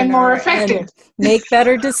entrepreneur. And more effective. And make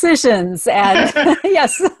better decisions. And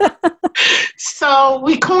yes. So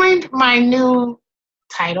we coined my new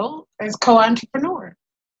title as co-entrepreneur.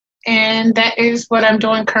 And that is what I'm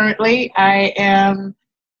doing currently. I am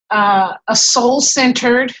a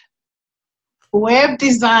soul-centered web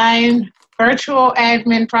design, virtual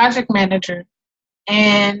admin project manager.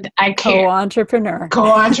 And I care. Co-entrepreneur.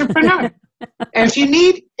 And if you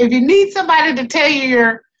need somebody to tell you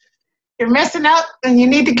you're messing up and you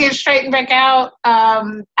need to get straightened back out,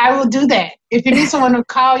 I will do that. If you need someone to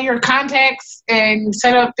call your contacts and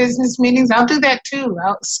set up business meetings, I'll do that too.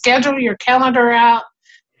 I'll schedule your calendar out.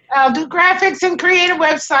 I'll do graphics and create a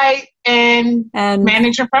website and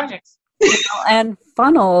manage your projects. And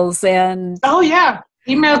funnels and... Oh, yeah.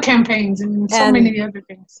 Email campaigns and many other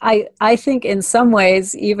things. I think in some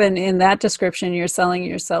ways, even in that description, you're selling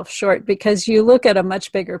yourself short because you look at a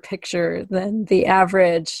much bigger picture than the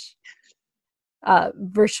average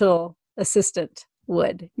virtual assistant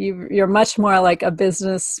would. You're much more like a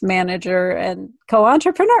business manager and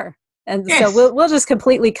co-entrepreneur. And so we'll just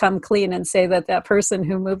completely come clean and say that person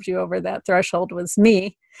who moved you over that threshold was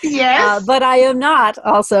me. Yes. But I am not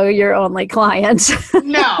also your only client.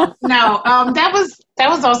 No. That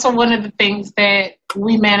was also one of the things that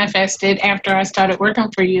we manifested after I started working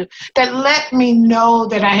for you that let me know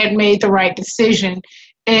that I had made the right decision,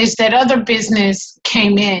 is that other business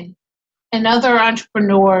came in and other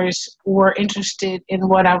entrepreneurs were interested in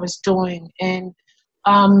what I was doing. And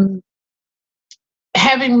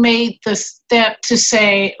having made the step to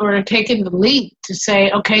say, or taking the leap to say,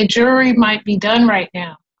 okay, jury might be done right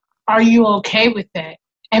now. Are you okay with that?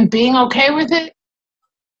 And being okay with it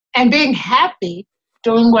and being happy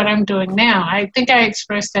doing what I'm doing now. I think I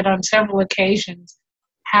expressed that on several occasions,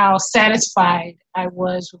 how satisfied I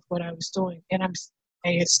was with what I was doing. And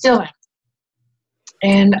I still am.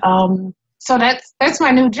 And so that's my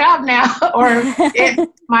new job now, or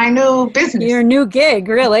my new business. Your new gig,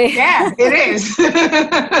 really. Yeah, it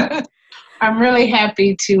is. I'm really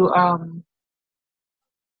happy to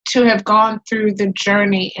have gone through the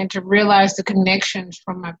journey and to realize the connections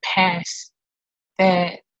from my past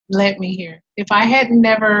that led me here. If I had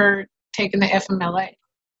never taken the FMLA,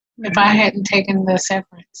 if I hadn't taken the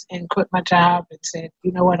severance and quit my job and said,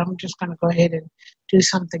 you know what, I'm just going to go ahead and do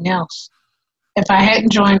something else. If I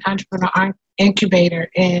hadn't joined Entrepreneur Incubator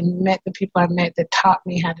and met the people I met that taught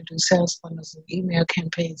me how to do sales funnels and email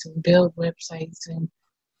campaigns and build websites and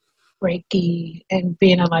Reiki and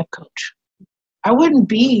being a life coach, I wouldn't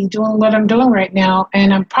be doing what I'm doing right now,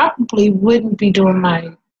 and I probably wouldn't be doing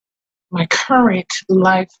my current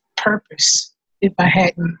life purpose if I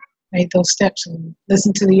hadn't made those steps and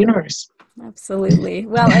listened to the universe. Absolutely.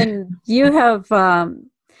 Well, and you have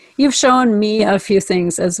you've shown me a few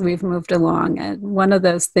things as we've moved along, and one of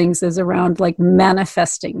those things is around like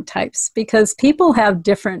manifesting types, because people have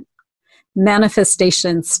different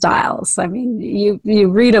manifestation styles. I mean, you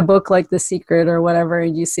read a book like The Secret or whatever,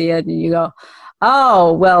 and you see it and you go,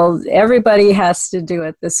 oh, well, everybody has to do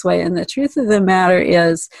it this way. And the truth of the matter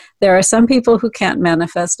is there are some people who can't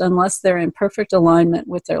manifest unless they're in perfect alignment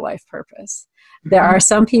with their life purpose. There are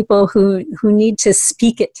some people who need to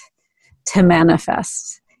speak it to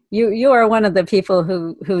manifest. You are one of the people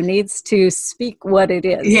who needs to speak what it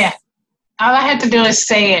is. Yeah. All I have to do is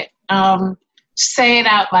say it. Say it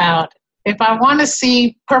out loud. If I want to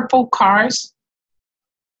see purple cars,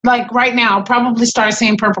 like right now, I'll probably start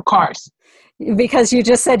seeing purple cars. Because you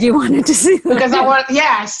just said you wanted to see them. Because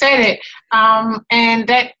I said it. And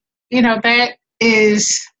that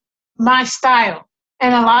is my style.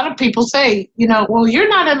 And a lot of people say, well, you're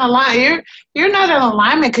not in alignment. You're not in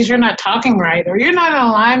alignment because you're not talking right, or you're not in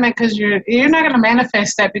alignment because you're not going to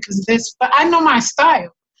manifest that because of this. But I know my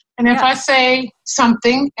style. And if I say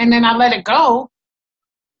something and then I let it go,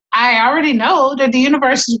 I already know that the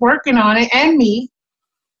universe is working on it and me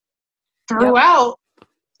throughout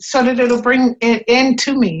so that it'll bring it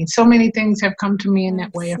into me. So many things have come to me in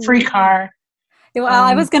that way. A free car. Well,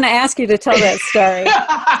 I was going to ask you to tell that story.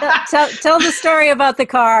 tell the story about the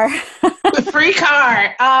car. The free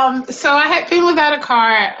car. So I had been without a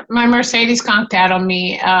car. My Mercedes conked out on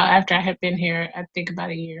me after I had been here, I think about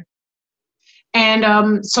a year.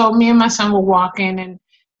 And so me and my son were walking, and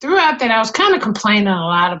throughout that, I was kind of complaining a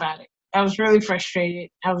lot about it. I was really frustrated.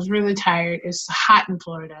 I was really tired. It's hot in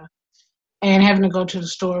Florida, and having to go to the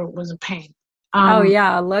store was a pain. Oh,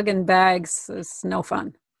 yeah. Lugging bags is no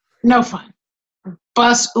fun. No fun.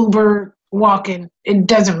 Bus, Uber, walking, it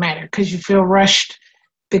doesn't matter because you feel rushed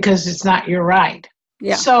because it's not your ride.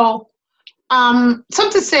 Yeah. So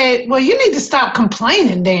something said, well, you need to stop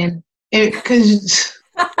complaining then, because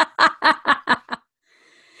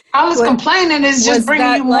I was complaining is just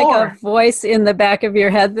bringing you more. Was that like a voice in the back of your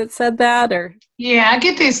head that said that? Or yeah, I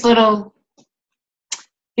get these little,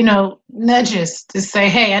 nudges to say,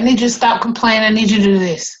 hey, I need you to stop complaining. I need you to do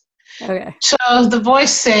this. Okay. So the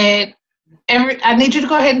voice said, I need you to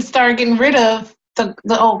go ahead and start getting rid of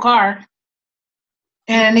the old car.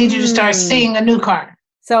 And I need you to start seeing a new car.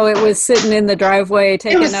 So it was sitting in the driveway,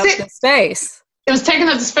 taking up the space. It was taking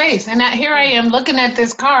up the space. And here I am looking at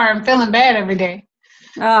this car and feeling bad every day.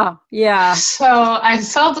 Oh, yeah. So I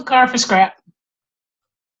sold the car for scrap.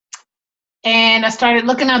 And I started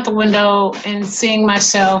looking out the window and seeing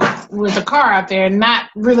myself with a car out there, not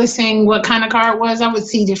really seeing what kind of car it was. I would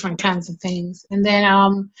see different kinds of things. And then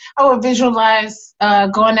I would visualize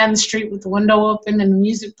going down the street with the window open and the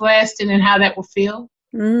music blasting and how that would feel.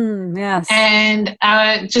 Yes. And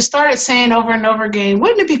I just started saying over and over again,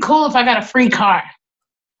 wouldn't it be cool if I got a free car?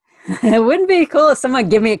 It wouldn't be cool if someone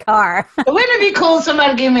give me a car. Wouldn't it be cool if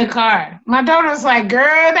somebody give me a car? My daughter was like, girl,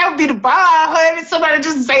 that would be the bomb, honey. Somebody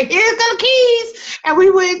just say, here's the keys. And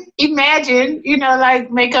we would imagine,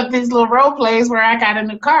 make up these little role plays where I got a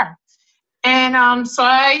new car. And so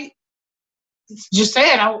I just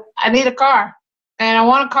said, I need a car. And I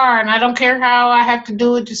want a car. And I don't care how I have to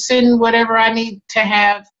do it, to send whatever I need to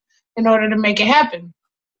have in order to make it happen.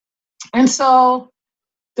 And so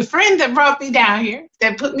the friend that brought me down here,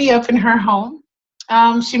 that put me up in her home,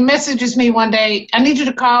 she messages me one day, I need you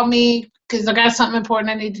to call me because I got something important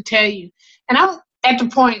I need to tell you. And I'm at the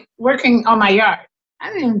point working on my yard. I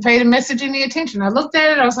didn't even pay the message any attention. I looked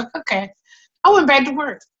at it. I was like, okay. I went back to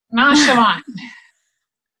work, nonchalant.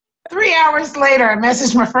 3 hours later, I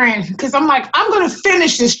messaged my friend because I'm like, I'm going to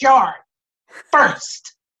finish this yard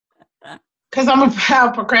first because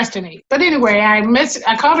I'll procrastinate. But anyway,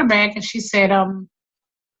 I called her back and she said,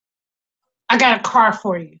 I got a car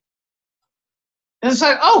for you. And it's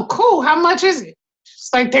like, oh, cool. How much is it? It's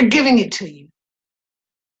like, they're giving it to you.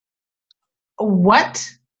 What?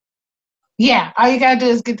 Yeah. All you got to do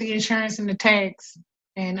is get the insurance and the tags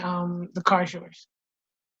and the car's yours.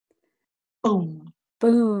 Boom.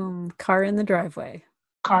 Boom. Car in the driveway.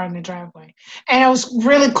 Car in the driveway. And it was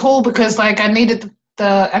really cool because I needed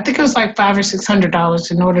I think it was like $500 or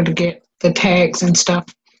 $600 in order to get the tags and stuff.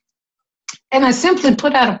 And I simply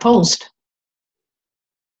put out a post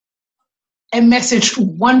and messaged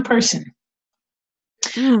one person.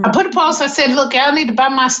 I put a post, I said, look, y'all need to buy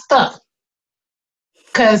my stuff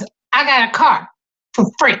because I got a car for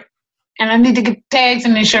free and I need to get tags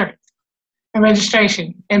and insurance and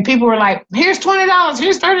registration. And people were like, here's $20,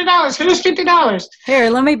 here's $30, here's $50. Here,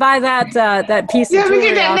 let me buy that piece of jewelry. Let me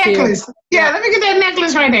get that necklace. Let me get that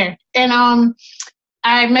necklace right there. And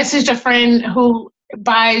I messaged a friend who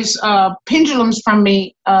buys pendulums from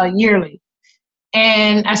me yearly.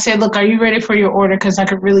 And I said, look, are you ready for your order? Because I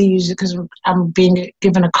could really use it because I'm being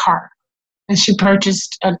given a car. And she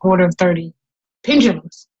purchased an order of 30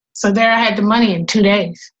 pendulums. So there I had the money in 2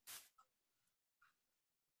 days.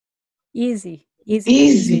 Easy.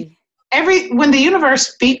 When the universe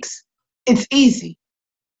speaks, it's easy.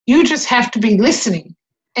 You just have to be listening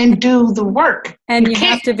and do the work. And you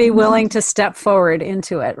have to be willing to step forward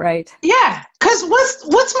into it, right? Yeah. Because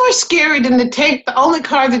what's more scary than to take the only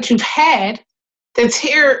car that you've had that's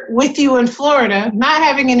here with you in Florida, not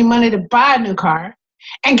having any money to buy a new car,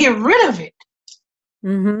 and get rid of it.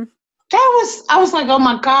 Mm-hmm. I was like, oh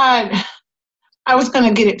my God, I was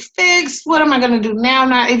going to get it fixed. What am I going to do now? I'm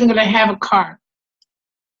not even going to have a car.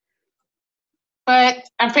 But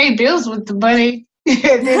I paid bills with the money.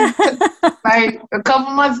 And then, a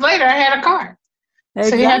couple months later, I had a car.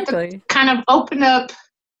 Exactly. So you have to kind of open up.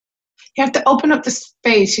 You have to open up the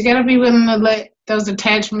space. You got to be willing to let those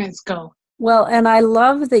attachments go. Well, and I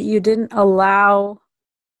love that you didn't allow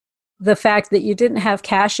the fact that you didn't have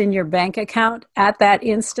cash in your bank account at that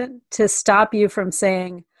instant to stop you from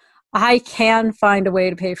saying, I can find a way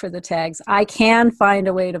to pay for the tags. I can find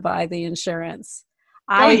a way to buy the insurance.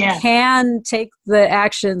 I can take the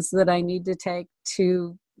actions that I need to take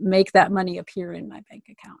to make that money appear in my bank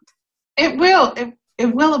account. It will.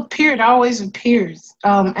 It will appear. It always appears.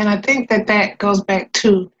 And I think that goes back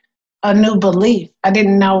to a new belief. I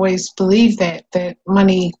didn't always believe that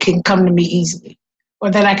money can come to me easily, or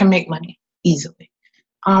that I can make money easily.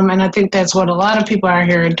 And I think that's what a lot of people out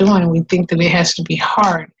here are doing. We think that it has to be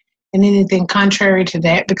hard. And anything contrary to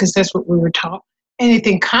that, because that's what we were taught,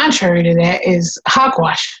 anything contrary to that is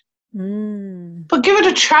hogwash. But give it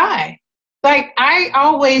a try. Like I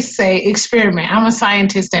always say, experiment. I'm a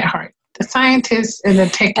scientist at heart. The scientist and the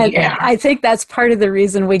techie at heart. I think that's part of the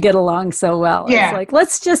reason we get along so well. Yeah. It's like,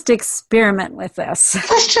 let's just experiment with this.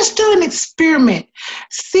 Let's just do an experiment.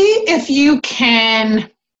 See if you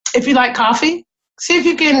like coffee, see if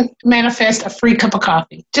you can manifest a free cup of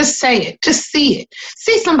coffee. Just say it. Just see it.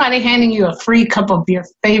 See somebody handing you a free cup of your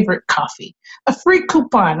favorite coffee, a free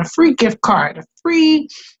coupon, a free gift card, a free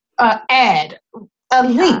ad, a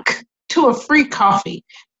link to a free coffee.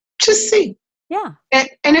 Just see. Yeah. And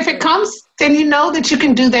if it comes, then you know that you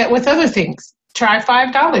can do that with other things. Try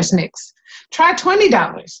 $5 next. Try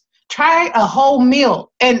 $20. Try a whole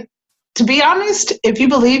meal. And to be honest, if you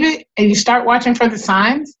believe it and you start watching for the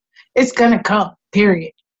signs, it's going to come,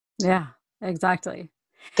 period. Yeah, exactly.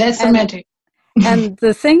 That's the magic. And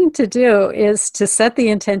the thing to do is to set the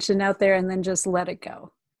intention out there and then just let it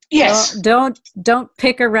go. Yes. Don't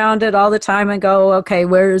pick around it all the time and go, okay,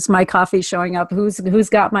 where's my coffee showing up? Who's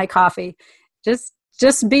got my coffee? Just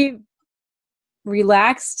be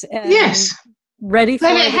relaxed and ready for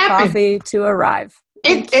the coffee to arrive.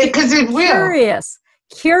 Because it will.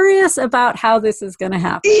 Curious about how this is going to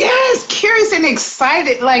happen. Yes, curious and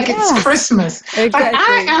excited like it's Christmas. Exactly. Like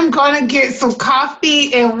I am going to get some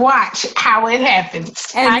coffee and watch how it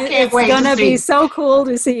happens. And I can't wait to see. It's going to be so cool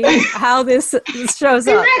to see how this shows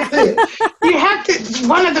up. Exactly. You have to,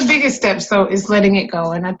 one of the biggest steps though is letting it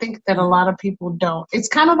go. And I think that a lot of people don't. It's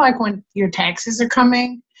kind of like when your taxes are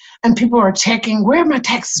coming and people are checking, where are my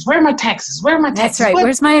taxes? Where are my taxes? Where are my taxes? That's right.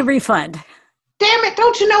 Where's my refund? Damn it.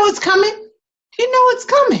 Don't you know it's coming? You know it's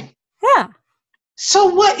coming. Yeah. So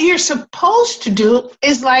what you're supposed to do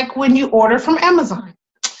is like when you order from Amazon.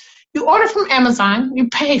 You order from Amazon, you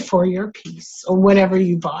pay for your piece or whatever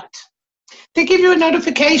you bought. They give you a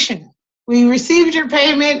notification. We received your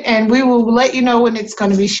payment and we will let you know when it's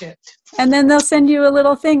going to be shipped. And then they'll send you a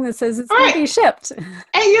little thing that says it's going to be shipped. And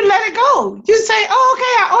you let it go. You say, oh,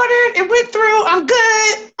 okay, I ordered, it went through, I'm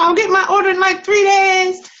good. I'll get my order in like 3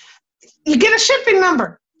 days. You get a shipping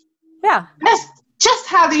number. Yeah. That's just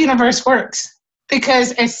how the universe works.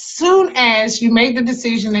 Because as soon as you make the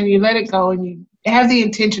decision and you let it go and you have the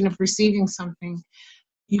intention of receiving something,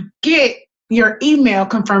 you get your email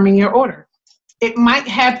confirming your order. It might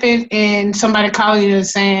happen in somebody calling you and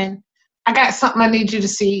saying, I got something I need you to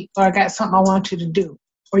see, or I got something I want you to do.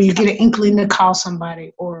 Or you get an inkling to call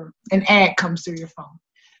somebody, or an ad comes through your phone.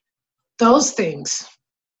 Those things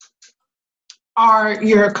are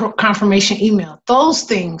your confirmation email. Those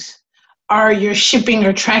things are your shipping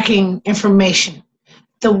or tracking information.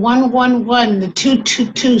 The 111, the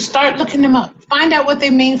 222, start looking them up. Find out what they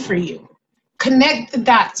mean for you. Connect the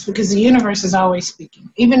dots because the universe is always speaking,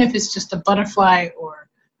 even if it's just a butterfly or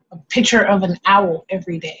a picture of an owl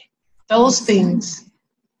every day. Those things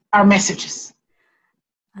are messages.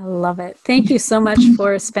 I love it. Thank you so much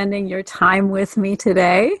for spending your time with me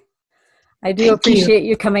today. I do appreciate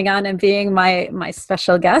you coming on and being my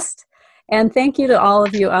special guest. And thank you to all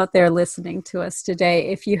of you out there listening to us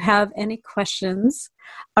today. If you have any questions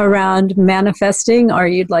around manifesting or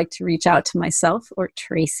you'd like to reach out to myself or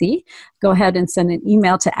Tracey, go ahead and send an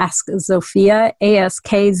email to AskZophia,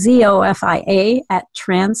 AskZophia at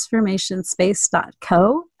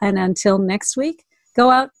transformationspace.co. And until next week,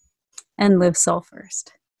 go out and live soul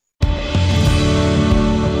first.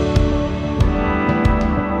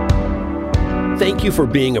 Thank you for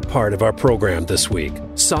being a part of our program this week.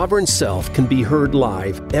 Sovereign Self can be heard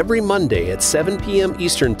live every Monday at 7 p.m.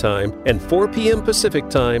 Eastern Time and 4 p.m. Pacific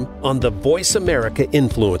Time on the Voice America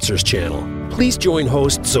Influencers channel. Please join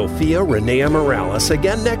host Zofiarennea Morales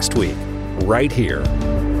again next week, right here